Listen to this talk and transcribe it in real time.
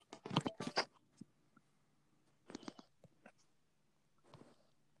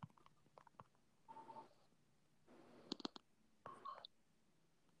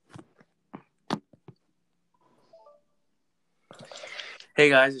Hey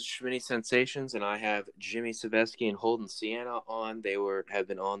guys, it's Schmitty Sensations, and I have Jimmy Sobeski and Holden Siena on. They have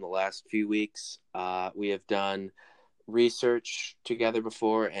been on the last few weeks. We have done research together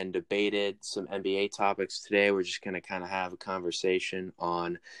before and debated some NBA topics. Today, we're just going to kind of have a conversation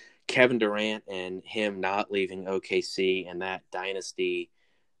on Kevin Durant and him not leaving OKC and that dynasty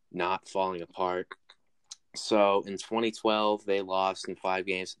not falling apart. So in 2012, they lost in 5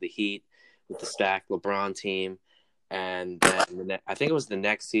 games to the Heat with the stacked LeBron team. And then I think it was the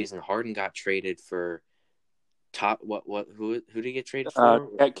next season, Harden got traded for who did he get traded for?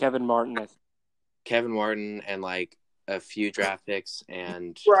 Kevin Martin. Kevin Martin and like a few draft picks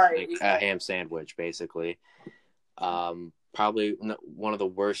and a ham sandwich, basically. Probably one of the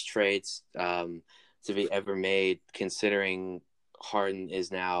worst trades to be ever made, considering Harden is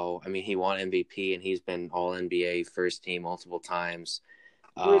now, I mean, he won MVP and he's been all NBA first team multiple times.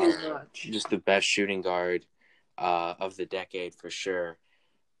 Pretty much. Just the best shooting guard of the decade for sure.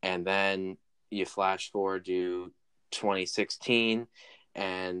 And then you flash forward to 2016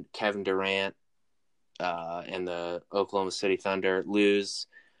 and Kevin Durant and the Oklahoma City Thunder lose.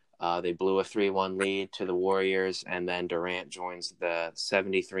 They blew a 3-1 lead to the Warriors, and then Durant joins the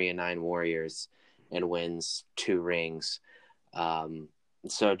 73-9 Warriors and wins 2 rings.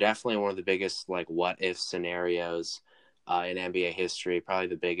 So definitely one of the biggest what-if scenarios in NBA history, probably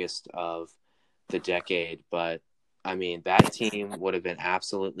the biggest of the decade. But I mean, that team would have been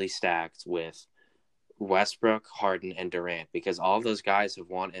absolutely stacked with Westbrook, Harden, and Durant, because all of those guys have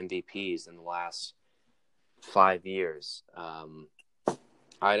won MVPs in the last 5 years.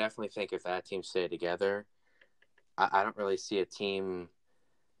 I definitely think if that team stayed together, I don't really see a team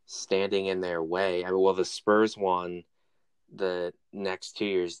standing in their way. I mean, well, the Spurs won the next 2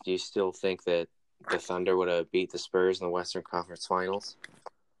 years. Do you still think that the Thunder would have beat the Spurs in the Western Conference Finals?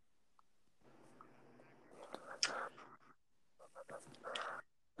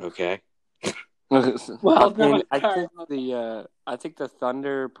 Okay. Well, I think the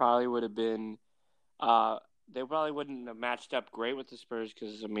Thunder probably would have been. They probably wouldn't have matched up great with the Spurs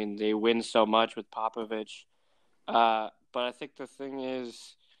because, I mean, they win so much with Popovich. But I think the thing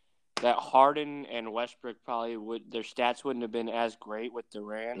is that Harden and Westbrook their stats wouldn't have been as great with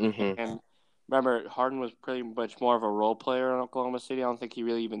Durant. Mm-hmm. And remember, Harden was pretty much more of a role player in Oklahoma City. I don't think he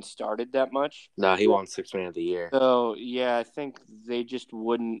really even started that much. No, he won 6th Man of the Year. So, yeah, I think they just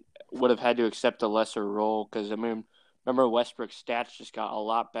would have had to accept a lesser role because, I mean, remember Westbrook's stats just got a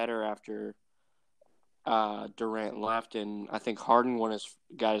lot better after Durant left, and I think Harden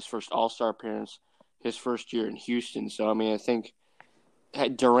got his first All-Star appearance his first year in Houston. So, I mean, I think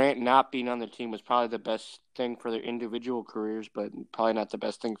Durant not being on the team was probably the best thing for their individual careers, but probably not the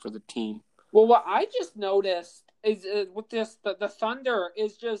best thing for the team. Well, what I just noticed is with the Thunder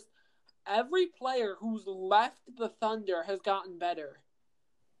is just every player who's left the Thunder has gotten better.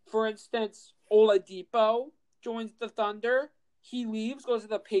 For instance, Oladipo joins the Thunder. He leaves, goes to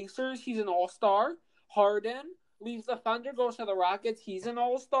the Pacers. He's an all-star. Harden leaves the Thunder, goes to the Rockets. He's an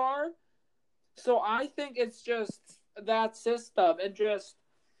all-star. So I think it's just that system and just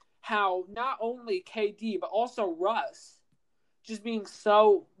how not only KD but also Russ just being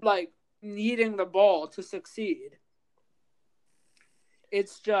so needing the ball to succeed.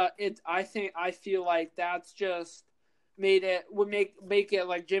 I feel like that's just would make it,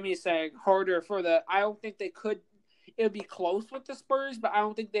 like Jimmy's saying, harder for I don't think they could. It would be close with the Spurs, but I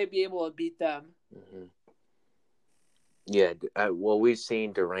don't think they'd be able to beat them. Mm-hmm. Yeah, well, we've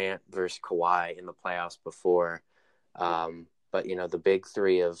seen Durant versus Kawhi in the playoffs before, but the big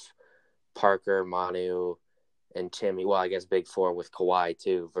three of Parker, Manu, and Timmy. Well, I guess big four with Kawhi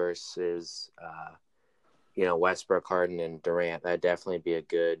too versus Westbrook, Harden, and Durant. That'd definitely be a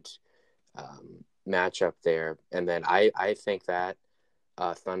good matchup there. And then I think that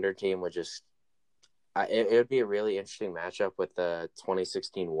Thunder team would just it would be a really interesting matchup with the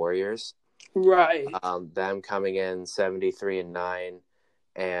 2016 Warriors. Right. Them coming in 73-9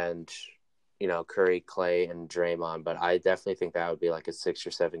 and Curry, Clay, and Draymond. But I definitely think that would be like a 6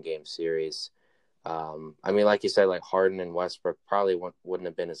 or 7 game series. I mean, like you said, like Harden and Westbrook probably wouldn't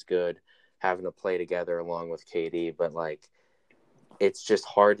have been as good having to play together along with KD, but it's just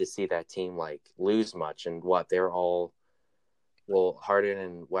hard to see that team lose much. And Harden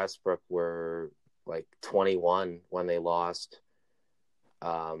and Westbrook were 21 when they lost.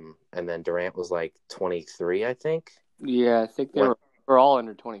 And then Durant was 23, I think. Yeah, I think they were all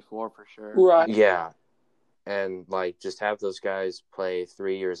under 24 for sure. Right. Yeah. And just have those guys play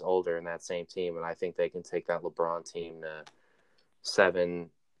 3 years older in that same team, and I think they can take that LeBron team to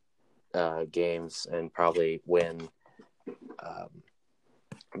 7 games and probably win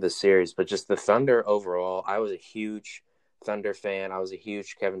the series. But just the Thunder overall, I was a huge Thunder fan. I was a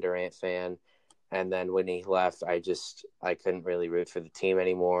huge Kevin Durant fan. And then when he left, I couldn't really root for the team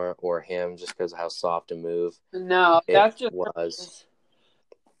anymore or him just because of how soft a move No, it that just was.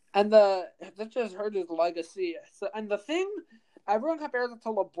 And that just hurt his legacy. So, and the thing, everyone compares it to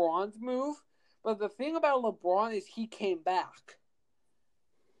LeBron's move, but the thing about LeBron is he came back.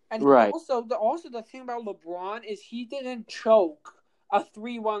 And Right. also the thing about LeBron is he didn't choke a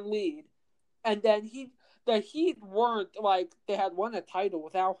 3-1 lead. And then the Heat weren't like they had won a title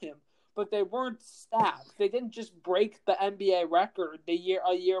without him, but they weren't stacked. They didn't just break the NBA record a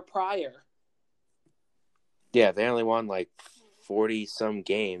year prior. Yeah, they only won like 40 some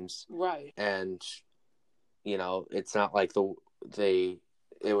games. Right. And it's not like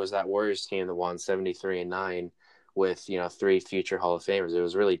it was that Warriors team that won 73-9 with, 3 future Hall of Famers. It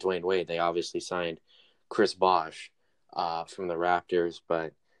was really Dwayne Wade. They obviously signed Chris Bosh from the Raptors,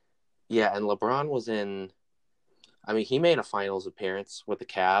 but yeah, and LeBron was he made a finals appearance with the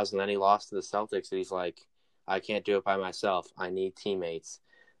Cavs, and then he lost to the Celtics, and he's like, I can't do it by myself. I need teammates.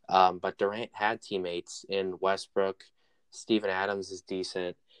 But Durant had teammates in Westbrook. Steven Adams is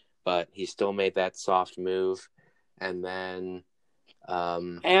decent, but he still made that soft move. And then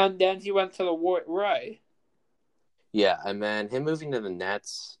he went to the Warriors. Right. Yeah, and then him moving to the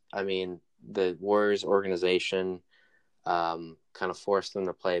Nets, the Warriors organization kind of forced him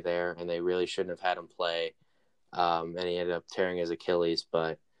to play there, and they really shouldn't have had him play. And he ended up tearing his Achilles.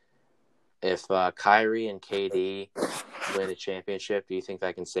 But if Kyrie and KD win a championship, do you think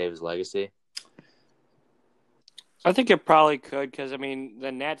that can save his legacy? I think it probably could because,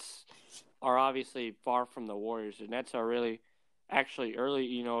 the Nets are obviously far from the Warriors. The Nets are really, actually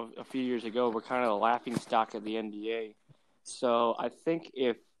early, a few years ago, were kind of the laughing stock of the NBA. So I think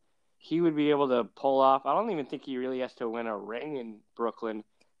if he would be able to pull off, I don't even think he really has to win a ring in Brooklyn.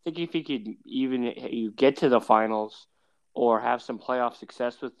 I think if he could even get to the finals or have some playoff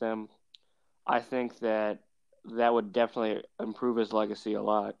success with them, I think that would definitely improve his legacy a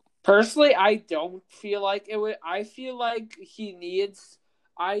lot. Personally, I don't feel like it would. I feel like he needs.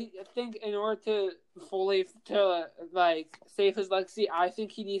 I think in order to fully save his legacy, I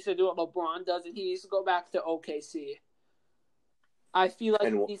think he needs to do what LeBron does, and he needs to go back to OKC. I feel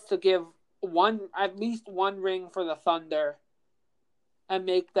like he needs to give at least one ring for the Thunder, and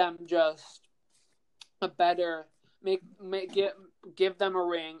make them just a better give them a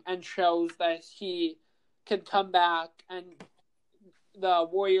ring, and shows that he can come back, and the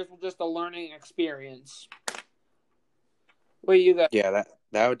Warriors were just a learning experience. What do you got? Yeah,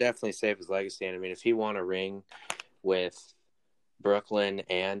 that would definitely save his legacy. And if he won a ring with Brooklyn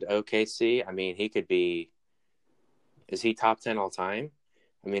and OKC, he could be. Is he top 10 all time?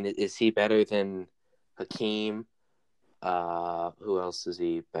 Is he better than Hakeem? Who else is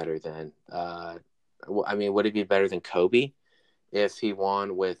he better than? Would he be better than Kobe if he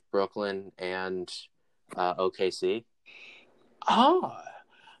won with Brooklyn and OKC? Oh,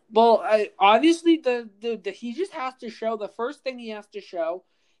 well, obviously he just has to show the first thing he has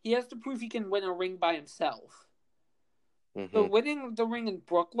to prove he can win a ring by himself. Mm-hmm. So winning the ring in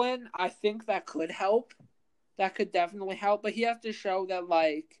Brooklyn, I think that could help. That could definitely help, but he has to show that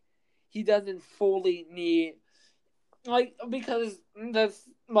he doesn't fully need because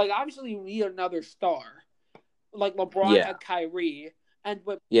obviously you need another star. Like LeBron had Kyrie, and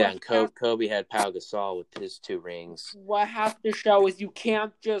Kobe had Pau Gasol with his 2 rings. What has to show is you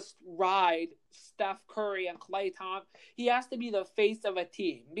can't just ride Steph Curry and Klay Thompson. He has to be the face of a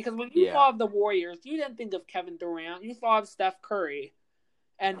team, because when you thought of the Warriors, you didn't think of Kevin Durant. You thought of Steph Curry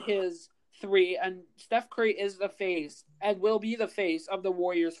and his 3, and Steph Curry is the face and will be the face of the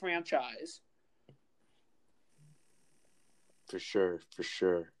Warriors franchise. For sure.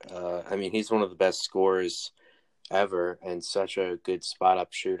 He's one of the best scorers ever and such a good spot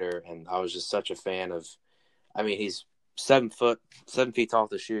up shooter. And I was just such a fan of. He's 7 feet tall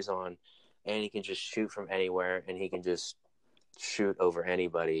with the shoes on, and he can just shoot from anywhere, and he can just shoot over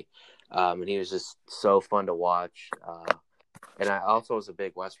anybody. And he was just so fun to watch. And I also was a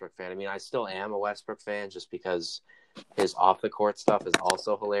big Westbrook fan. I still am a Westbrook fan just because his off the court stuff is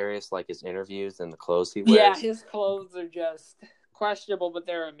also hilarious, like his interviews and the clothes he wears. Yeah, his clothes are just questionable, but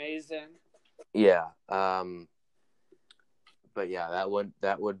they're amazing. Yeah. But yeah,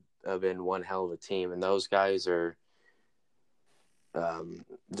 that would have been one hell of a team, and those guys are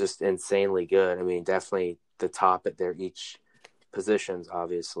just insanely good. Definitely the top at their each positions,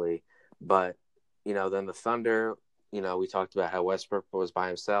 obviously. But then the Thunder. We talked about how Westbrook was by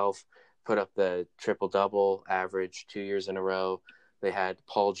himself, put up the triple-double average 2 years in a row. They had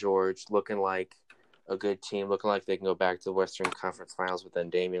Paul George looking like a good team, looking like they can go back to the Western Conference Finals. But then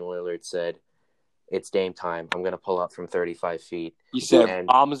Damian Lillard said, it's Dame time. I'm going to pull up from 35 feet. He said,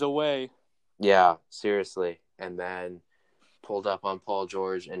 bombs away. Yeah, seriously. And then pulled up on Paul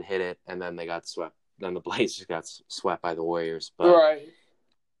George and hit it, and then they got swept. Then the Blazers got swept by the Warriors. But right.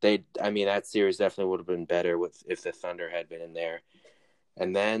 that series definitely would have been better if the Thunder had been in there.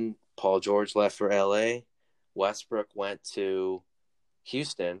 And then Paul George left for LA. Westbrook went to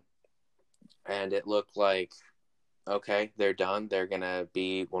Houston, and it looked like, okay, they're done. They're going to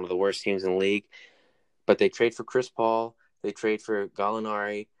be one of the worst teams in the league. But they trade for Chris Paul. They trade for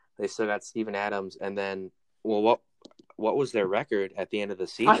Gallinari. They still got Steven Adams. And then, well, what was their record at the end of the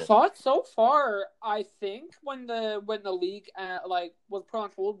season? I thought so far, I think when the league was put on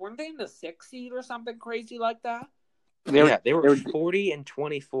hold, weren't they in the 6th seed or something crazy like that? They were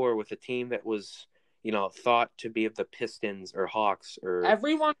 40-24 with a team that was, thought to be of the Pistons or Hawks or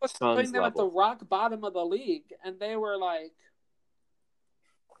everyone was Suns putting them level. at the rock bottom of the league, and they were like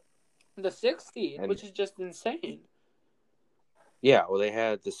the 6th seed, which is just insane. Yeah, well, they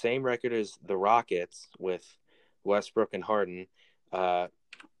had the same record as the Rockets with Westbrook and Harden.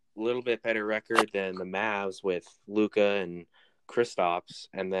 Little bit better record than the Mavs with Luka and Kristaps,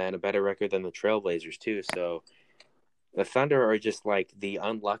 and then a better record than the Trailblazers too. So the Thunder are just like the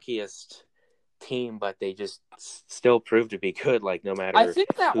unluckiest team, but they just still prove to be good. Like no matter I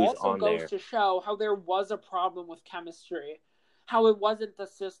think that who's also on goes there. to show how there was a problem with chemistry, how it wasn't the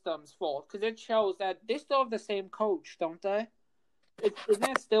system's fault, because it shows that they still have the same coach, don't they? Isn't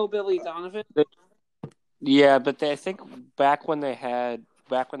it still Billy Donovan? Yeah, but I think back when they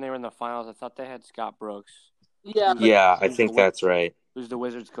were in the finals, I thought they had Scott Brooks. Yeah, I think that's right. Who's the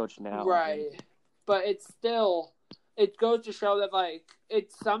Wizards coach now? Right, but it goes to show that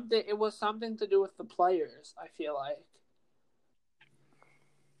it was something to do with the players. I feel like.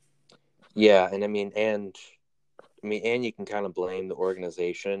 Yeah, and and you can kind of blame the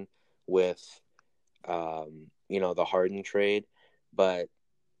organization with, the Harden trade, but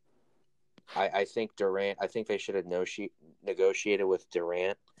I think they should have negotiated with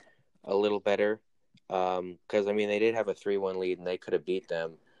Durant a little better, because they did have a 3-1 lead and they could have beat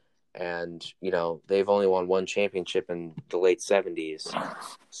them, and they've only won one championship in the late 70s,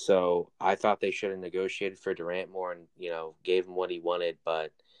 so I thought they should have negotiated for Durant more and gave him what he wanted,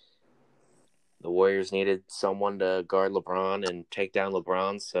 but the Warriors needed someone to guard LeBron and take down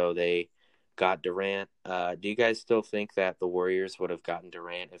LeBron, so they got Durant. Do you guys still think that the Warriors would have gotten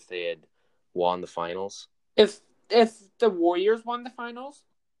Durant if they had won the finals? If the Warriors won the finals?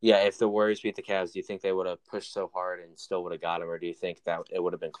 Yeah, if the Warriors beat the Cavs, do you think they would have pushed so hard and still would have got him, or do you think that it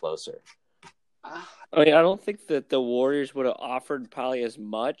would have been closer? I don't think that the Warriors would have offered probably as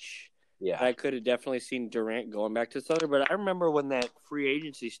much. Yeah. I could have definitely seen Durant going back to Thunder, but I remember when that free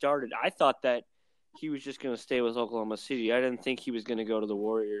agency started, I thought that he was just going to stay with Oklahoma City. I didn't think he was going to go to the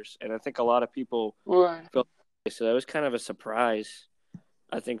Warriors, and I think a lot of people felt so. That was kind of a surprise,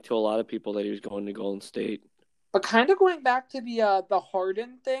 I think, to a lot of people that he was going to Golden State. But kind of going back to the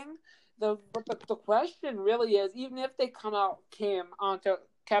Harden thing, the question really is, even if they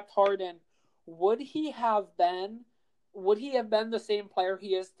kept Harden, would he have been the same player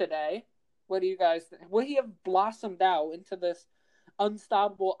he is today? What do you guys think? Would he have blossomed out into this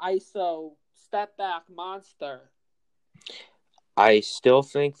unstoppable ISO step back monster? I still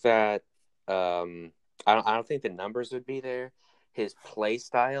think that I don't think the numbers would be there. His play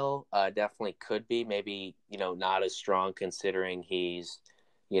style definitely could be, maybe not as strong considering he's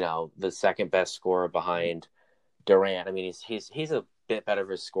the second best scorer behind Durant. He's a bit better of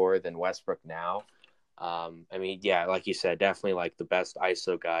a scorer than Westbrook now. Like you said, definitely like the best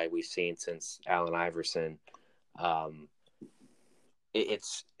ISO guy we've seen since Allen Iverson.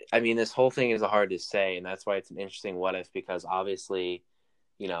 This whole thing is hard to say, and that's why it's an interesting what if, because obviously,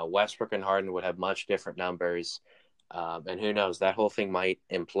 Westbrook and Harden would have much different numbers, and who knows, that whole thing might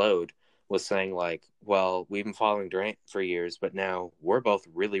implode with saying like, well, we've been following Durant for years, but now we're both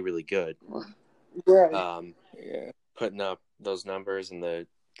really, really good. Right. Putting up those numbers and the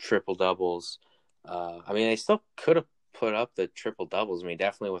triple doubles. They still could have put up the triple doubles.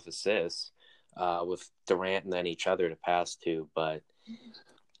 Definitely with assists, with Durant and then each other to pass to. But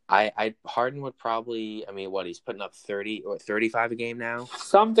Harden would probably. He's putting up 30 or 35 a game now.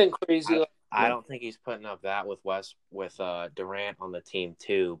 Something crazy. I don't think he's putting up that with Durant on the team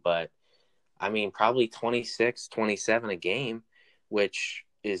too. But probably 26, 27 a game, which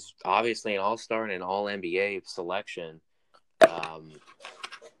is obviously an all-star and an all-NBA selection.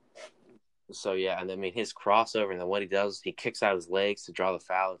 So yeah, and his crossover and then what he does, he kicks out his legs to draw the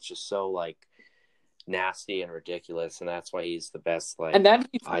foul. It's just so like nasty and ridiculous, and that's why he's the best and then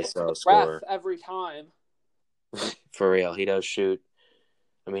he ISO scorer every time. For real, he does shoot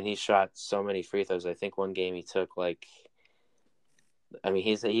I mean, he shot so many free throws. I think one game he took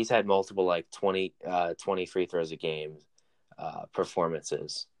he's had multiple 20 free throws a game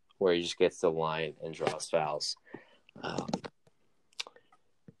performances where he just gets to the line and draws fouls.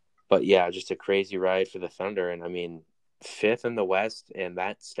 But yeah, just a crazy ride for the Thunder. And I mean, 5th in the West, and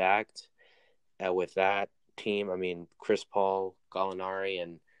that stacked with that team. I mean, Chris Paul, Gallinari,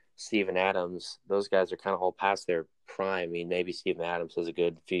 and Steven Adams, those guys are kind of all past their prime. I mean, maybe Steven Adams has a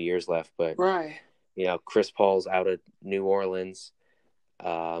good few years left, but Right. Chris Paul's out of New Orleans,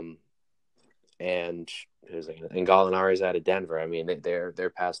 and Gallinari's out of Denver. I mean, they're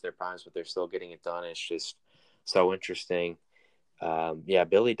past their primes, but they're still getting it done. It's just so interesting.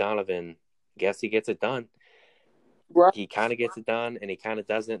 Billy Donovan, guess he gets it done. Right. He kind of gets it done, and he kind of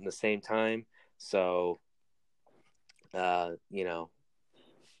doesn't in the same time. So, I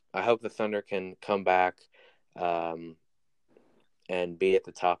hope the Thunder can come back and be at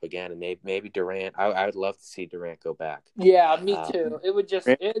the top again. And maybe Durant. I would love to see Durant go back. Yeah, me too.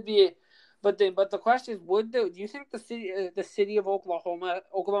 It'd be, but the question is, do you think the city of Oklahoma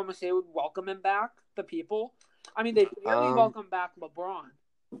City would welcome him back? The people. I mean, they really welcome back LeBron.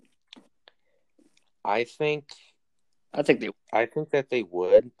 I think they. I think that they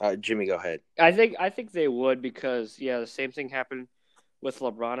would. Jimmy, go ahead. I think they would because the same thing happened with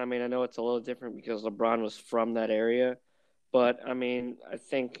LeBron. I mean, I know it's a little different because LeBron was from that area, but I mean, I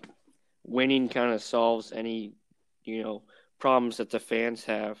think winning kind of solves any problems that the fans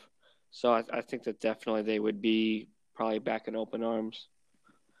have. So I think that definitely they would be probably back in open arms.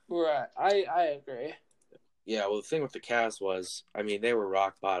 Right, I agree. Yeah, well, the thing with the Cavs was, I mean, they were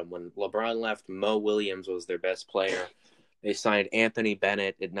rock bottom. When LeBron left, Mo Williams was their best player. They signed Anthony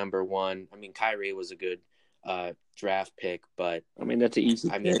Bennett at number 1. I mean, Kyrie was a good draft pick, but I mean, that's an easy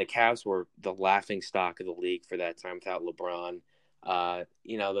pick. The Cavs were the laughing stock of the league for that time without LeBron.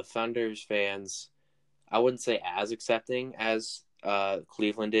 The Thunder's fans, I wouldn't say as accepting as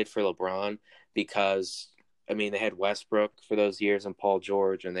Cleveland did for LeBron because – I mean, they had Westbrook for those years and Paul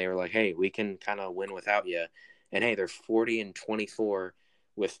George, and they were like, hey, we can kind of win without you. And, hey, they're 40-24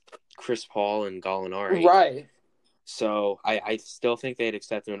 with Chris Paul and Gallinari. Right. So I still think they'd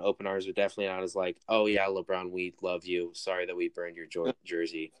accept them in open arms, but definitely not as like, oh, yeah, LeBron, we love you. Sorry that we burned your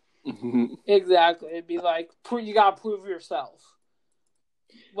jersey. Exactly. It'd be like, you got to prove yourself.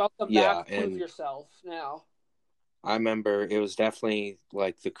 Welcome back, prove yourself now. I remember it was definitely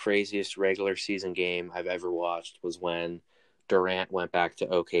the craziest regular season game I've ever watched was when Durant went back to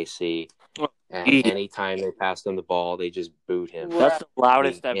OKC. And anytime they passed him the ball, they just booed him. That's the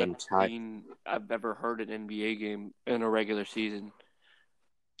loudest I've ever heard an NBA game in a regular season.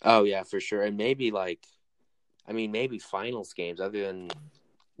 Oh, yeah, for sure. And maybe maybe finals games other than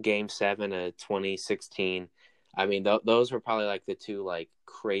Game 7 of 2016. I mean, those were probably the two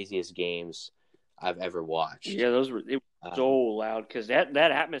craziest games I've ever watched. Yeah, it was so loud because that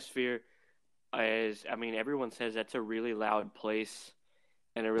atmosphere is. I mean, everyone says that's a really loud place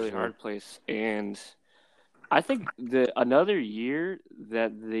and a really hard place. And I think another year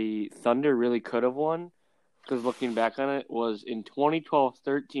that the Thunder really could have won, because looking back on it, was in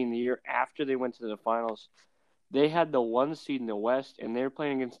 2012-13, the year after they went to the finals. They had the 1 seed in the West, and they were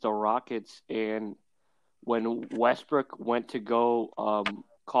playing against the Rockets. And when Westbrook went to go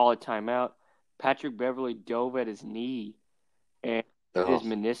call a timeout, Patrick Beverley dove at his knee and his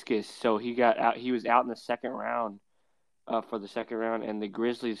meniscus, so he got out. He was out in the second round for the second round, and the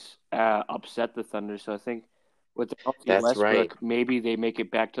Grizzlies upset the Thunder. So I think with the healthy Westbrook, maybe they make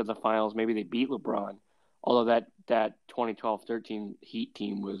it back to the finals. Maybe they beat LeBron. Although that 2012-13 Heat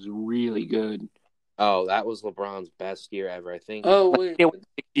team was really good. Oh, that was LeBron's best year ever, I think. Oh, wait. It was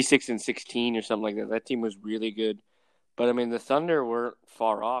 66-16 or something like that. That team was really good. But, I mean, the Thunder weren't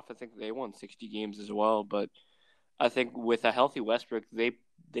far off. I think they won 60 games as well. But I think with a healthy Westbrook, they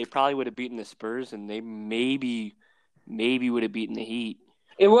probably would have beaten the Spurs, and they maybe would have beaten the Heat.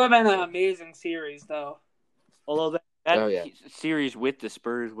 It would have been an amazing series, though. Although that series with the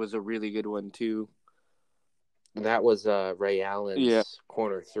Spurs was a really good one, too. That was Ray Allen's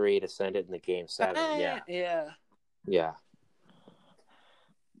corner 3 to send it in the Game 7. Yeah.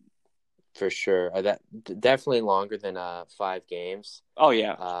 For sure. That definitely longer than 5 games. Oh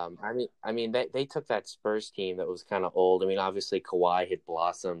yeah. I mean they took that Spurs team that was kind of old. I mean, obviously Kawhi had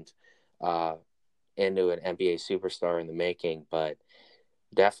blossomed into an NBA superstar in the making, but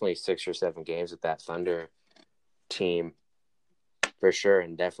definitely 6 or 7 games with that Thunder team for sure,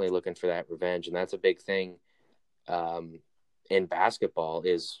 and definitely looking for that revenge. And that's a big thing in basketball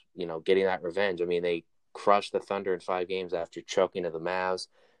is, getting that revenge. I mean, they crushed the Thunder in 5 games after choking to the Mavs.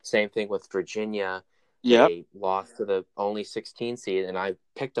 Same thing with Virginia Yep. They lost to the only 16 seed, and I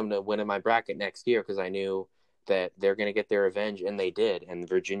picked them to win in my bracket next year because I knew that they're going to get their revenge, and they did. And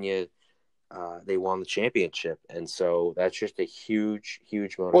Virginia, they won the championship, and so that's just a huge,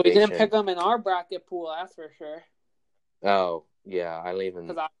 huge Well, we didn't motivation. pick them in our bracket pool, that's for sure. Oh, yeah, I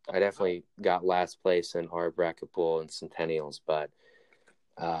I definitely got last place in our bracket pool in Centennials, but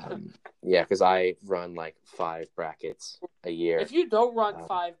yeah, because I run like 5 brackets a year. If you don't run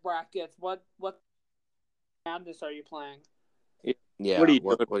 5 brackets, what madness are you playing? Yeah, What are you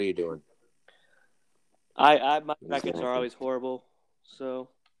what doing? are you doing? My brackets are always horrible, so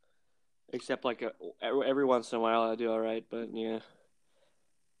except like every once in a while I do all right, but yeah.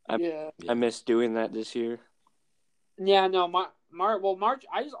 I missed doing that this year. Yeah, no, March.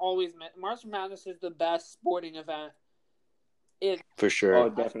 I just always March Madness is the best sporting event. For sure. Oh,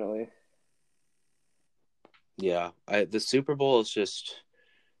 definitely. Yeah, the Super Bowl is just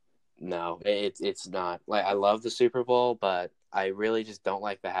it's not. Like, I love the Super Bowl, but I really just don't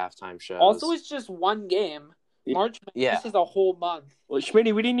like the halftime shows. Also, it's just one game. March Madness is a whole month. Well,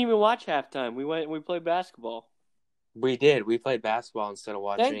 Schmitty, we didn't even watch halftime. We played basketball. We did. We played basketball instead of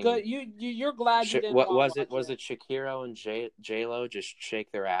watching. Thank God. You're glad you didn't. What was it? Was it Shakira and J-Lo just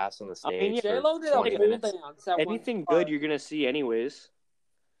shake their ass on the stage? J-Lo did a whole dance. Anything good you're gonna see anyways.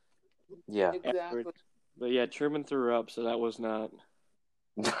 Yeah, exactly. But yeah, Truman threw up, so that was not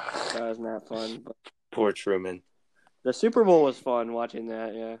fun. But poor Truman. The Super Bowl was fun watching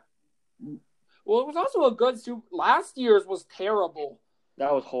that. Yeah. Well, it was also a good Super. Last year's was terrible.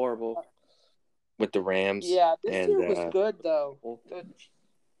 That was horrible. With the Rams. Yeah, this year was good though. The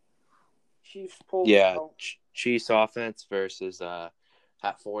Chiefs pulled. Yeah, Chiefs offense versus that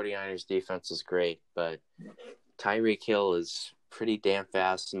 49ers defense is great, but Tyreek Hill is pretty damn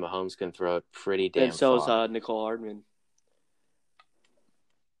fast, and Mahomes can throw it pretty damn and so far. is Nicole Hardman.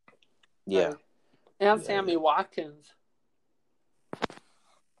 Yeah. And Sammy Watkins.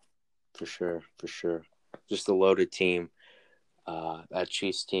 For sure. Just a loaded team. That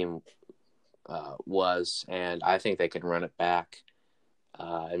Chiefs team was, and I think they can run it back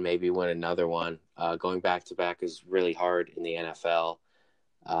and maybe win another one. Going back to back is really hard in the NFL.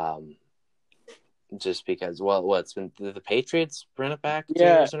 Just because, it's been the Patriots run it back 2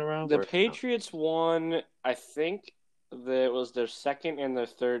 years in a row? The Patriots won, I think that was their second and their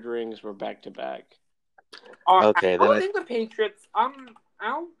third rings were back to back. Okay, I don't think the Patriots. I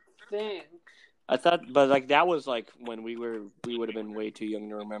don't think. I thought, but like that was like when we would have been way too young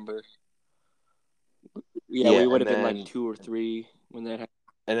to remember. Yeah, we would have been like 2 or 3 when that happened.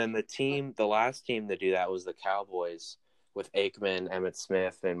 And then the last team to do that was the Cowboys with Aikman, Emmitt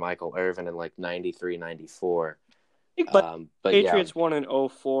Smith, and Michael Irvin in like 93, 94. But Patriots won in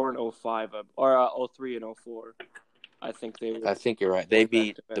 04 and 05, or 03 and 04. I think you're right. They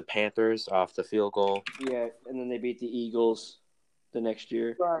beat the Panthers off the field goal. Yeah, and then they beat the Eagles the next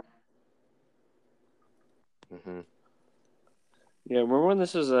year. Right. Mm-hmm. Yeah, remember when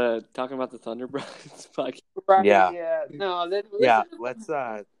this was talking about the Thunderbirds podcast? Right, yeah. No, let's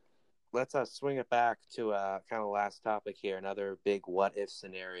swing it back to kind of last topic here. Another big what if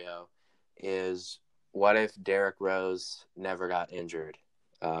scenario is, what if Derrick Rose never got injured?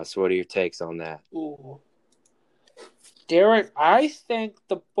 So what are your takes on that? Ooh. Derrick, I think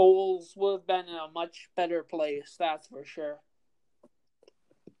the Bulls would have been in a much better place, that's for sure.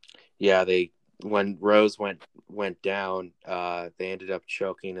 Yeah, when Rose went down, they ended up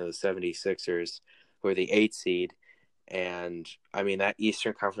choking to the 76ers, who were the 8th seed. And, I mean, that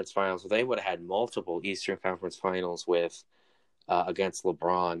Eastern Conference Finals, they would have had multiple Eastern Conference Finals against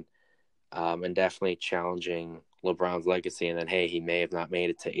LeBron, and definitely challenging LeBron's legacy. And then, hey, he may have not made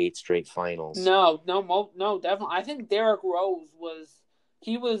it to 8 straight finals. No, definitely. I think Derrick Rose was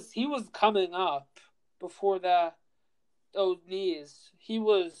coming up before those knees. He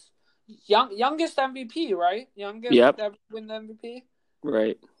was youngest MVP, right? Youngest ever win the MVP?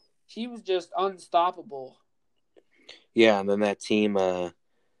 Right. He was just unstoppable. Yeah, and then that team,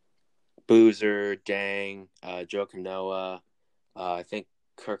 Boozer, Dang, Joakim Noah, I think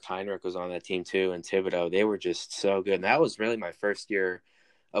Kirk Heinrich was on that team too, and Thibodeau. They were just so good. And that was really my first year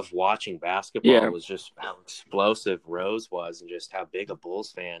of watching basketball. Yeah. It was just how explosive Rose was and just how big a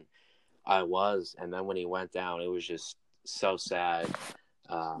Bulls fan I was. And then when he went down, it was just so sad.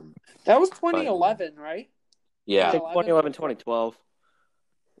 That was 2011, right? Yeah. I think 2011, 2012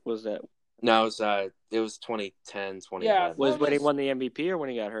 was that. No, it was 2010, 2011. Yeah, was when he won the MVP or when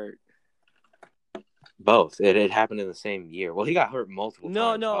he got hurt? Both. It happened in the same year. Well, he got hurt multiple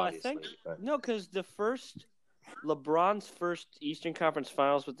times. No, I think because LeBron's first Eastern Conference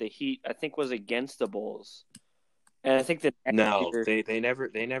Finals with the Heat, I think, was against the Bulls, and I think that they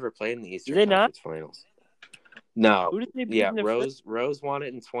never played in the Eastern Did they Conference not? Finals. No. Who did they beat Yeah, in the first? Rose won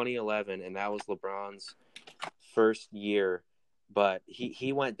it in 2011, and that was LeBron's first year. But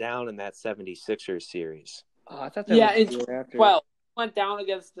he went down in that 76ers series. Oh, I thought that Yeah, was in the year after. 2012, went down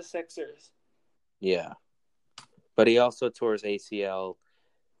against the Sixers. Yeah. But he also tore his ACL,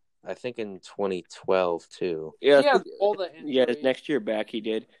 I think, in 2012, too. Yeah, He has all the yeah, injuries. his next year back he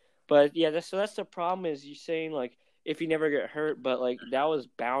did. But yeah, that's the problem is you saying like if he never get hurt, but like that was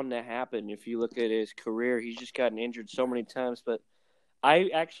bound to happen. If you look at his career, he's just gotten injured so many times. But I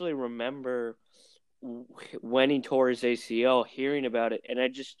actually remember when he tore his ACL, hearing about it, and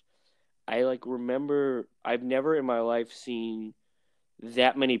I like remember I've never in my life seen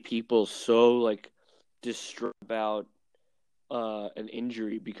that many people so like distraught about an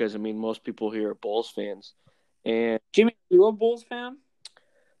injury because I mean most people here are Bulls fans, and Jimmy, are you a Bulls fan?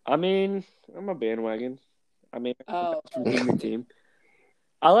 I mean I'm a bandwagon. I mean Oh, from team to team.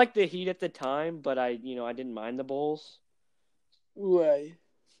 I liked the Heat at the time, but I didn't mind the Bulls. right.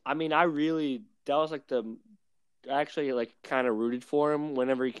 I mean that was like I actually like kind of rooted for him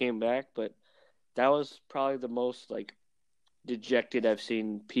whenever he came back, but that was probably the most like dejected I've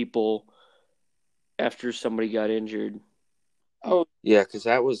seen people after somebody got injured. Oh, Yeah, because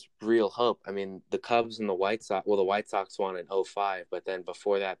that was real hope. I mean, the Cubs and the White Sox, well, the White Sox won in 05, but then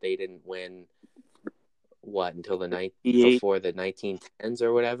before that, they didn't win, until before the 1910s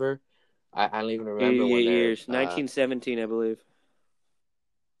or whatever? I don't even remember 88 when they're, years, 1917, I believe.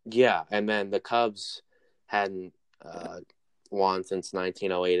 yeah, and then the Cubs hadn't won since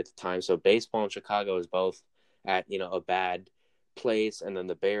 1908 at the time, so baseball and Chicago is both at, a bad place, and then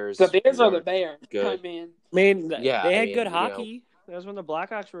the Bears the Bears are the weren't Bears. good. I mean, Yeah, they I had good mean, hockey. That was when the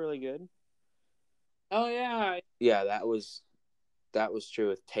Blackhawks were really good. Oh yeah. yeah, that was true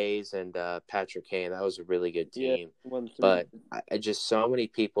with Tays and Patrick Kane. That was a really good team. Yeah, 1-3. But I just so many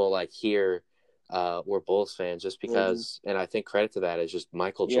people like here were Bulls fans just because, and I think credit to that is just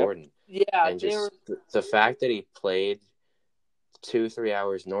Michael Jordan. Yeah, And just the fact that he played 2-3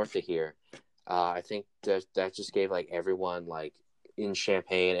 hours north of here, I think that just gave like everyone like in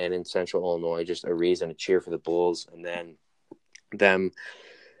Champaign and in Central Illinois just a reason to cheer for the Bulls, and then them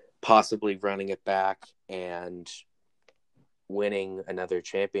possibly running it back and winning another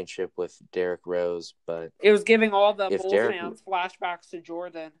championship with Derrick Rose. But it was giving all the if Bulls fans flashbacks to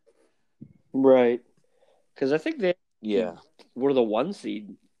Jordan. Right. Because I think they Yeah, were the 1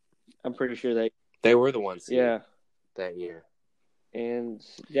 seed. I'm pretty sure they were the 1 seed yeah. that year. And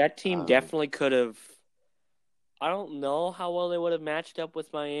that team definitely could have. I don't know how well they would have matched up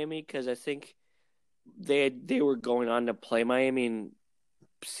with Miami because I think they were going on to play Miami in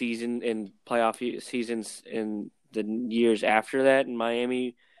playoff seasons in the years after that, and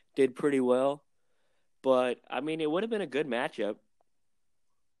Miami did pretty well. But I mean, it would have been a good matchup.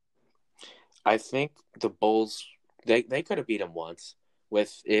 I think the Bulls they could have beat them once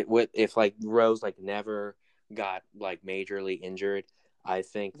if like Rose like never got like majorly injured. I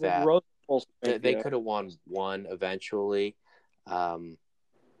think that they could have won one eventually. I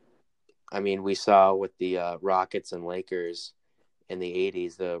mean, we saw with the Rockets and Lakers in the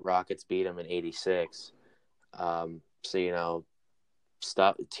 80s, the Rockets beat them in 86. So,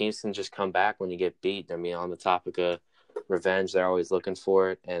 teams can just come back when you get beat. I mean, on the topic of revenge, they're always looking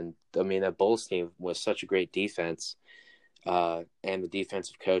for it. And, I mean, that Bulls team was such a great defense. And the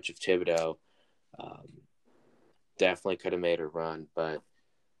defensive coach of Thibodeau definitely could have made a run. But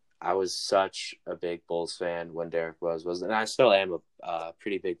I was such a big Bulls fan when Derrick Rose was. And I still am a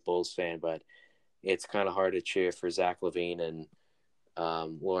pretty big Bulls fan, but it's kind of hard to cheer for Zach LaVine and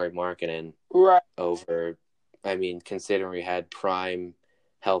Lauri Markkanen over. I mean, considering we had prime,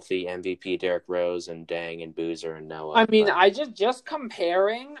 healthy MVP Derrick Rose and Dang and Boozer and Noah. I mean, I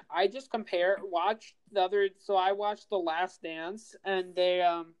watched the other. So I watched The Last Dance, and they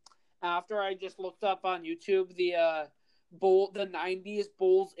after I just looked up on YouTube the '90s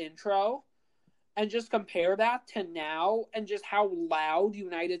Bulls intro, and just compare that to now, and just how loud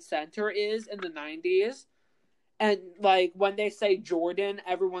United Center is in the '90s. And like when they say Jordan,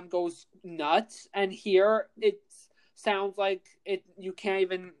 everyone goes nuts. And here it sounds like they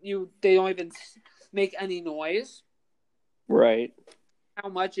don't even make any noise. Right. How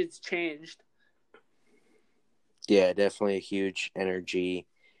much it's changed. Yeah, definitely a huge energy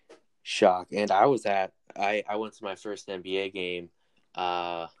shock. And I went to my first NBA game.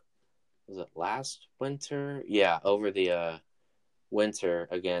 Was it last winter? Yeah, over the winter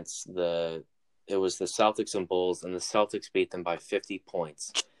against it was the Celtics and Bulls, and the Celtics beat them by 50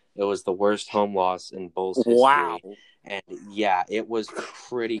 points. It was the worst home loss in Bulls history. Wow. And yeah, it was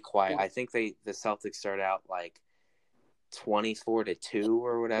pretty quiet. I think the Celtics started out like 24-2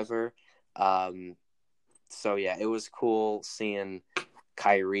 or whatever. So yeah, it was cool seeing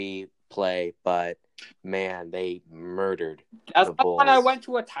Kyrie play, but man, they murdered That's the like when I Bulls. went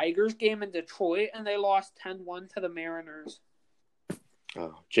to a Tigers game in Detroit and they lost 10-1 to the Mariners.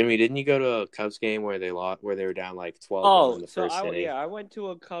 Oh, Jimmy, didn't you go to a Cubs game where they lost, where they were down like 12-1 in the so first inning? I went to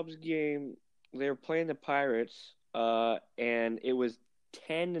a Cubs game. They were playing the Pirates, and it was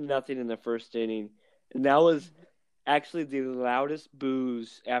 10-0 in the first inning, and that was actually the loudest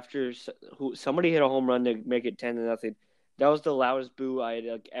boos after somebody hit a home run to make it 10-0. That was the loudest boo I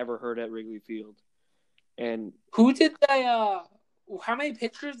had ever heard at Wrigley Field. And who did they? How many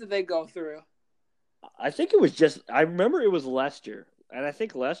pitchers did they go through? I think it was just. I remember it was Lester, and I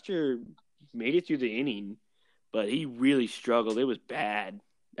think Lester made it through the inning, but he really struggled. It was bad.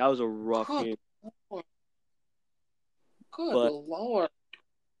 That was a rough game. Lord. Good But Lord.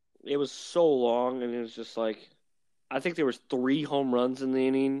 it was so long, and it was just like, I think there was 3 home runs in the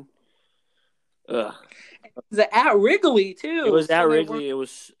inning. Ugh. Is it at Wrigley too? It was at Wrigley.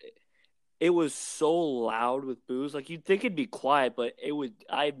 It was so loud with boos. Like, you'd think it'd be quiet, but it was.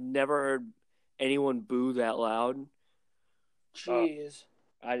 I've never heard anyone boo that loud. Jeez.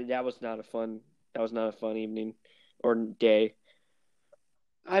 That was not a fun. That was not a fun evening or day.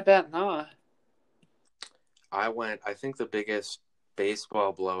 I bet not. I think the biggest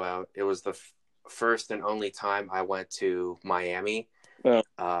baseball blowout, it was the first and only time I went to Miami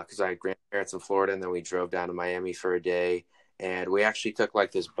because I had grandparents in Florida, and then we drove down to Miami for a day, and we actually took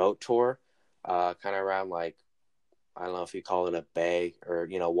like this boat tour, kind of around like, I don't know if you call it a bay or,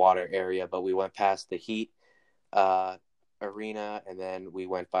 water area, but we went past the Heat arena, and then we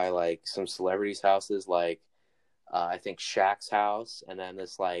went by like some celebrities' houses, like I think Shaq's house, and then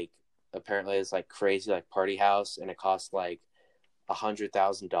this like, apparently it's like crazy like party house, and it cost like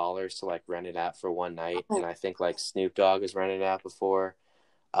 $100,000 to like rent it out for one night, and I think like Snoop Dogg was renting it out before,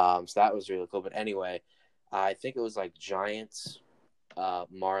 so that was really cool. But anyway, I think it was like Giants,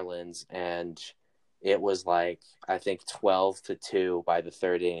 Marlins, and it was like I think 12-2 by the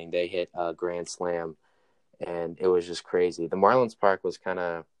third inning. They hit a grand slam, and it was just crazy. The Marlins park was kind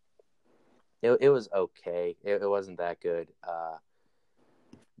of it was okay. It wasn't that good.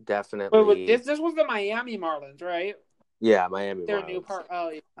 Definitely. Wait, this was the Miami Marlins, right? Yeah, Miami Their Marlins. new park.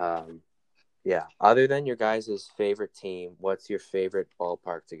 Oh, yeah. Yeah. Other than your guys' favorite team, what's your favorite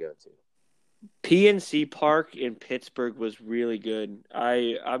ballpark to go to? PNC Park in Pittsburgh was really good.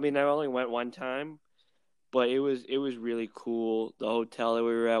 I mean, I only went one time, but it was really cool. The hotel that we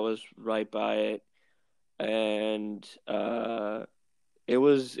were at was right by it, and it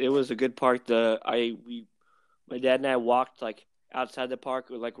was a good park. My dad and I walked like outside the park,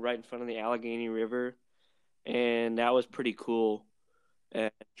 like right in front of the Allegheny River, and that was pretty cool.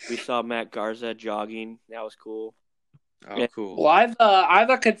 And we saw Matt Garza jogging. That was cool. Oh, cool. Well, I've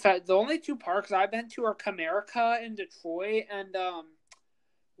a confess. The only 2 parks I've been to are Comerica in Detroit and the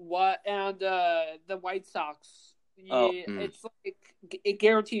White Sox. Yeah, it's like a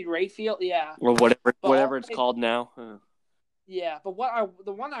guaranteed rate field. Yeah, or whatever it's called now. Yeah, but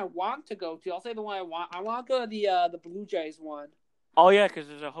the one I want to go to, I'll say the one I want. I want to go to the Blue Jays one. Oh yeah, because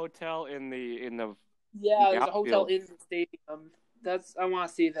there's a hotel in the there's a hotel in the stadium. I want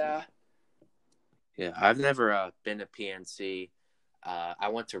to see that. Yeah, I've never been to PNC. I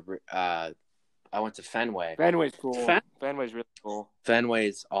went to Fenway. Fenway's cool. Fenway's really cool.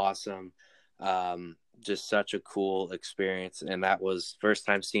 Fenway's awesome. Just such a cool experience, and that was first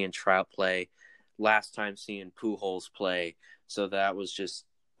time seeing Trout play, last time seeing Pujols play. So that was just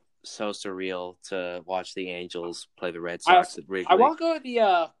so surreal to watch the Angels play the Red Sox at Wrigley. I want to go to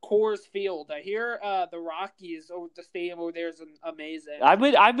the Coors Field. I hear the Rockies over the stadium over there is amazing.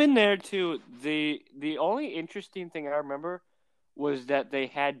 I've been there too. The only interesting thing I remember was that they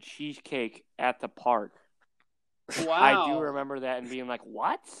had cheesecake at the park. Wow. I do remember that and being like,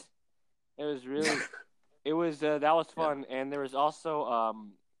 "What?" It was really that was fun, yeah. And there was also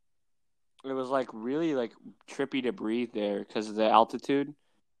it was like really like trippy to breathe there because of the altitude.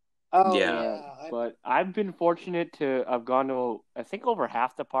 Oh yeah. But I've been fortunate to have gone to I think over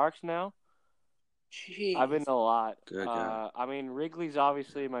half the parks now. Jeez. I've been to a lot. Good guy. I mean, Wrigley's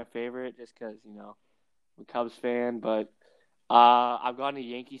obviously my favorite just because I'm a Cubs fan. But I've gone to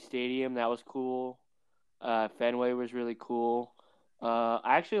Yankee Stadium. That was cool. Fenway was really cool.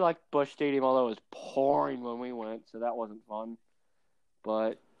 I actually liked Busch Stadium, although it was pouring when we went, so that wasn't fun.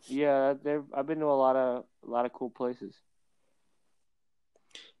 But yeah, I've been to a lot of cool places.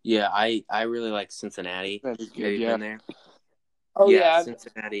 Yeah, I really like Cincinnati. That is good. Have you been there? Oh yeah,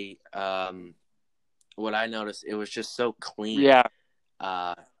 Cincinnati. What I noticed, it was just so clean. Yeah.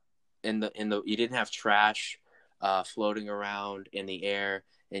 In the you didn't have trash. floating around in the air,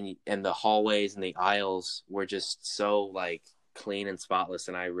 and the hallways and the aisles were just so like clean and spotless,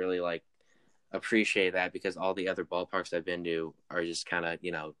 and I really like appreciate that because all the other ballparks I've been to are just kind of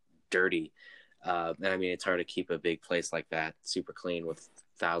dirty. And I mean, it's hard to keep a big place like that super clean with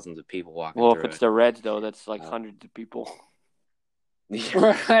thousands of people walking Well, through if it's it. the Reds, though, that's like hundreds of people.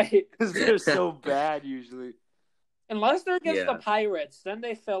 Yeah. Right. Because they're so bad usually. Unless they're against the Yeah. Pirates, then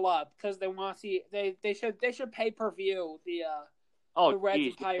they fill up because they want to see. They should pay per view the Oh, the Reds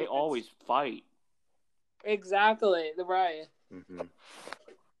geez, and Pirates. they always fight. Exactly, right. Mm-hmm.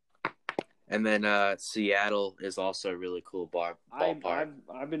 And then Seattle is also a really cool ballpark.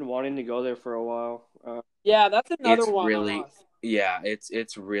 I've been wanting to go there for a while. Yeah, that's another It's one really, on us. yeah,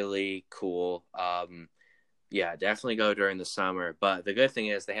 it's really cool. Yeah, definitely go during the summer. But the good thing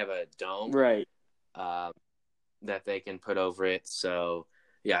is they have a dome, Right. that they can put over it. So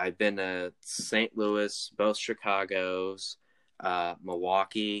yeah, I've been to St. Louis, both Chicago's,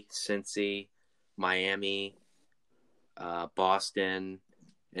 Milwaukee, Cincy, Miami, Boston,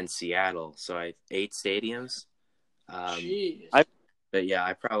 and Seattle. So I 8 stadiums. Jeez. But yeah,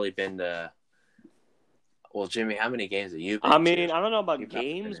 I've probably been to. Well, Jimmy, how many games have you been I to? mean, I don't know about You've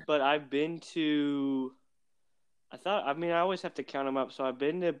probably been games, there. but I've been to. I always have to count them up. So I've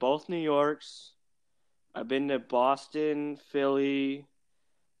been to both New Yorks. I've been to Boston, Philly.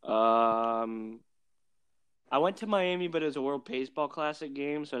 I went to Miami, but it was a World Baseball Classic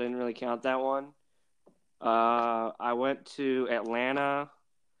game, so I didn't really count that one. I went to Atlanta.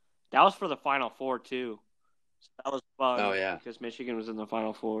 That was for the Final Four too. So that was fun. Oh, yeah. Because Michigan was in the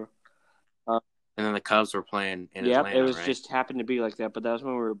Final Four. And then the Cubs were playing in Yep, Atlanta, it was right? just happened to be like that, but that was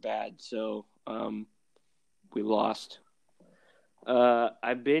when we were bad, so we lost.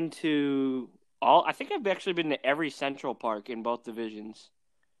 I've been to all. I think I've actually been to every Central Park in both divisions.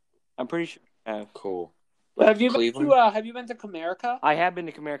 I'm pretty sure I have. Cool. Have you Cleveland? been to Comerica? I have been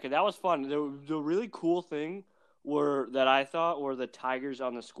to Comerica. That was fun. The really cool thing that I thought were the Tigers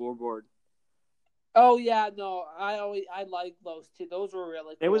on the scoreboard. Oh yeah, no, I like those two. Those were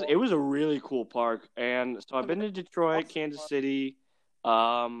really cool. It was a really cool park, and so I've been to Detroit, Kansas City,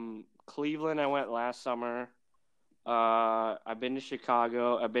 Cleveland. I went last summer. I've been to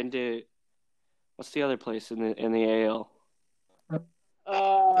Chicago. I've been to what's the other place in the AL?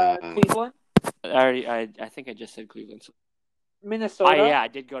 Cleveland, I think I just said Cleveland. Minnesota. Yeah, I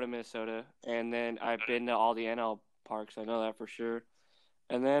did go to Minnesota, and then I've been to all the NL parks. I know that for sure.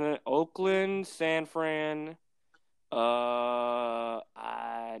 And then Oakland, San Fran. I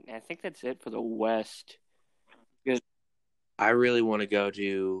think that's it for the West. I really want to go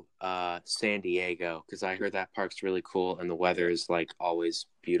to San Diego because I heard that park's really cool and the weather is like always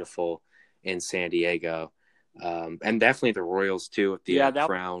beautiful in San Diego. And definitely the Royals too with the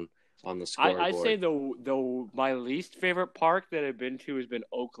crown on the scoreboard. I say my least favorite park that I've been to has been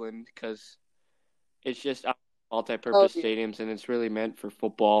Oakland because it's just multi-purpose stadiums and it's really meant for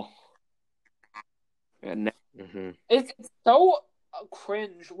football. And it's so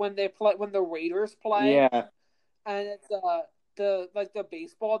cringe when the Raiders play. Yeah. And it's the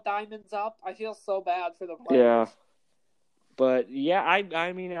baseball diamonds up. I feel so bad for the players. Yeah. But yeah,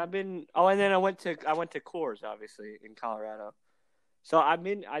 I mean I've been and then I went to Coors obviously in Colorado. So I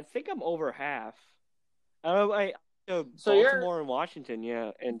think I'm over half. I Baltimore and Washington,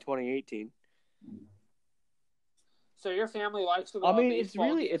 yeah, in 2018. So your family likes to go. I mean, it's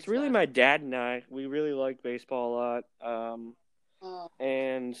really my dad and I. We really like baseball a lot.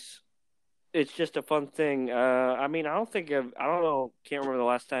 And it's just a fun thing. I mean, I don't know, can't remember the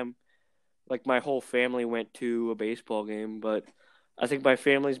last time like my whole family went to a baseball game, but I think my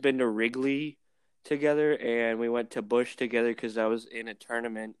family's been to Wrigley together, and we went to Busch together because I was in a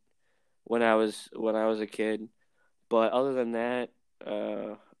tournament when I was a kid. But other than that,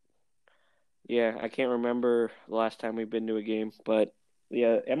 yeah, I can't remember the last time we've been to a game. But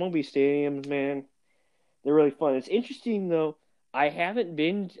yeah, MLB stadiums, man, they're really fun. It's interesting though. I've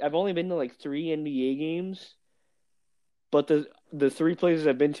only been to like 3 NBA games, but the 3 places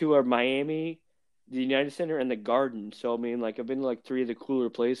I've been to are Miami, the United Center, and the Garden. So I mean, like I've been to like 3 of the cooler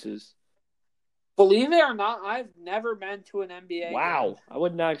places. Believe it or not, I've never been to an NBA game. Wow, I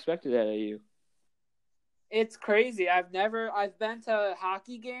would not expect that of you. It's crazy. I've been to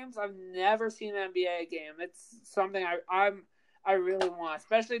hockey games. I've never seen an NBA game. It's something I really want,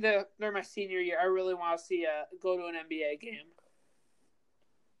 especially during my senior year. I really want to go to an NBA game.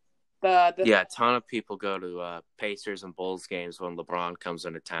 A ton of people go to Pacers and Bulls games when LeBron comes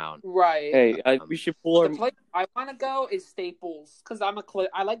into town. Right. Hey, we should pull. The place I want to go is Staples because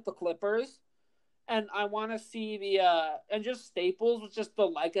I like the Clippers, and I want to see and just Staples with just the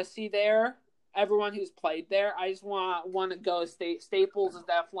legacy there. everyone who's played there. I just want to go. Staples is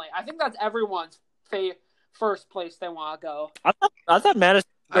definitely. I think that's everyone's first place they want to go. I thought Madison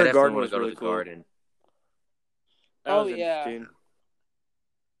I Square definitely Garden want was to go to really the cool. Garden. That Oh was yeah. interesting.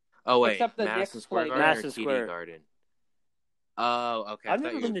 Oh wait, Except the Madison Knicks Square played Garden Madison or TD Square. Garden? Oh, okay. I've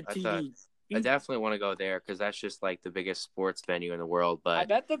never been to TD. I definitely want to go there because that's just like the biggest sports venue in the world. I But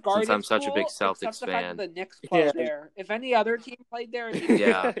bet the since Garden's I'm such a big cool, Celtics except the fact fan, that the Knicks play Yeah. there. If any other team played there, it'd be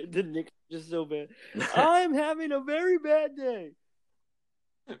yeah, The Knicks are just so bad. I'm having a very bad day.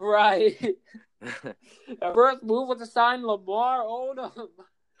 right. The first move was to sign Lamar Odom.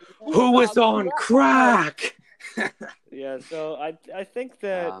 who was on crack? Yeah, so I think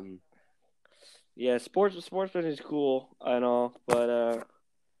that sports betting is cool and all, but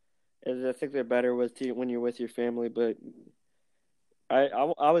I think they're better when you're with your family. But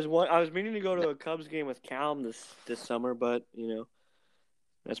I was meaning to go to a Cubs game with Calum this summer, but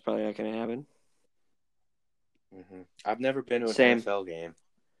that's probably not going to happen. Mm-hmm. I've never been to an Same. NFL game.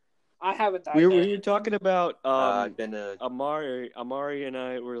 I haven't. We were talking about I've been to. Amari and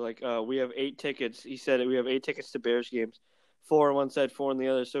I were like, we have 8 tickets. He said we have 8 tickets to Bears games, 4 on one side, 4 on the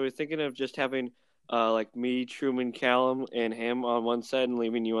other. So we're thinking of just having like me, Truman, Callum, and him on one side, and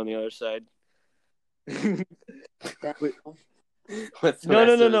leaving you on the other side. With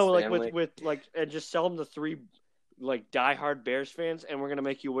No. Like with like, and just sell them to 3 like diehard Bears fans, and we're gonna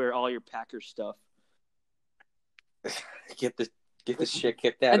make you wear all your Packers stuff. Get the shit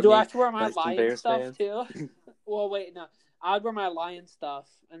kicked out and of do me. I have to wear my by some Lion Bears stuff fans. too? Well, wait, no. I'd wear my Lion stuff,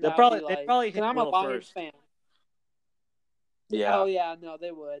 and They'd that'd probably be like, hit because I'm a Will Lions first. fan. Yeah. Oh yeah, no,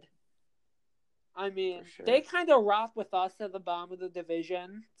 they would. I mean, For sure. they kind of rock with us at the bottom of the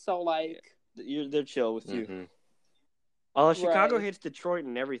division, so like, They're chill with you. Mm-hmm. Although Chicago Right. hates Detroit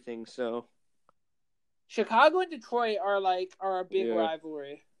and everything, so Chicago and Detroit are a big Yeah.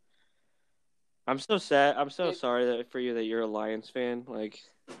 rivalry. I'm so sad. I'm so sorry for you that you're a Lions fan. Like,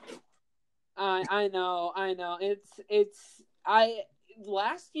 I know. It's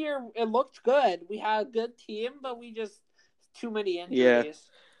last year it looked good. We had a good team, but we just too many injuries.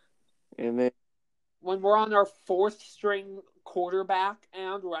 and then When we're on our 4th string quarterback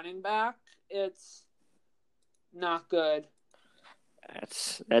and running back, it's not good.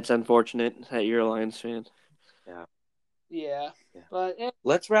 that's unfortunate that you're a Lions fan. Yeah. But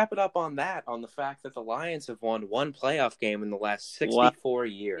Let's wrap it up on the fact that the Lions have won 1 playoff game in the last 64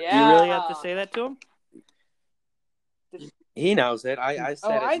 years. Yeah. You really have to say that to him? He knows it. I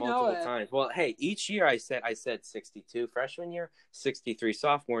said I it know multiple it. times. Well, hey, each year I said 62 freshman year, 63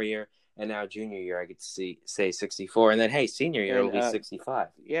 sophomore year, and now junior year I get to say 64, and then hey, senior year it'll be 65.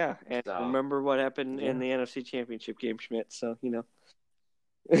 Yeah, and So, remember what happened in the NFC Championship game, Schmidt. So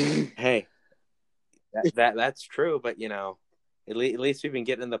hey, that's true, but at least we've been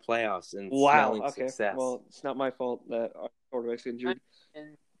getting in the playoffs and smelling success. Well, it's not my fault that our quarterback's injured.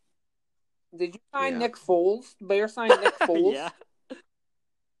 Did you sign Nick Foles? Bears signed Nick Foles? Yeah.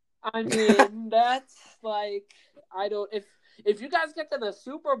 I mean, that's like, I don't. If you guys get to the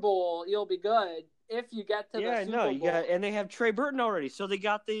Super Bowl, you'll be good. If you get to the Super Bowl, and they have Trey Burton already, so they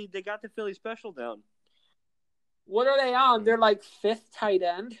got the Philly special down. What are they on? They're like 5th tight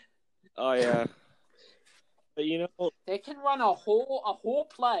end. Oh yeah. But they can run a whole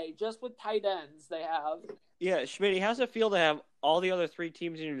play just with tight ends. They have. Yeah, Schmidt, how's it feel to have all the other 3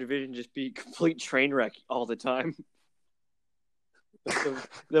 teams in your division just be complete train wreck all the time?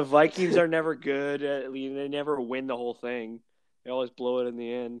 The Vikings are never good. They never win the whole thing. They always blow it in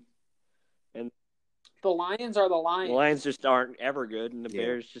the end. And the Lions are the Lions. The Lions just aren't ever good, and the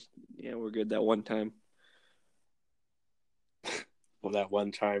Bears just were good that one time. Well, that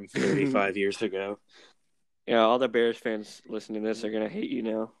one time 35 years ago. Yeah, all the Bears fans listening to this are gonna hate you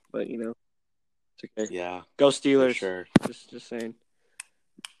now, but it's okay. Yeah, go Steelers. For sure. Just saying.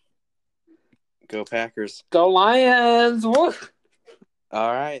 Go Packers. Go Lions. Woo!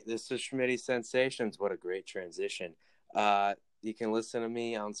 All right, this is Schmitty Sensations. What a great transition. You can listen to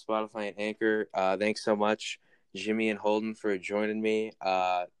me on Spotify and Anchor. Thanks so much, Jimmy and Holden, for joining me.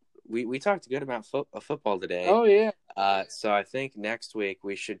 We talked a good amount of football today. Oh, yeah. So I think next week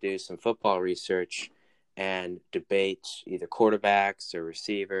we should do some football research and debate either quarterbacks or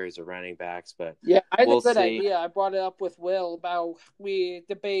receivers or running backs. But yeah, I had we'll a good see. idea. I brought it up with Will about we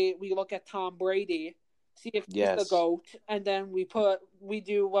look at Tom Brady, see if he's the GOAT, and then we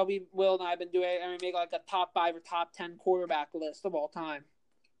do what Will and I have been doing, and we make like a top 5 or top 10 quarterback list of all time.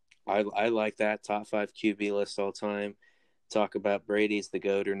 I like that top 5 QB list all time. Talk about Brady's the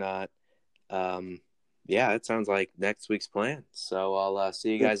GOAT or not. Yeah, that sounds like next week's plan. So I'll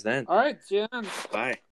see you guys then. All right, Jen. Bye.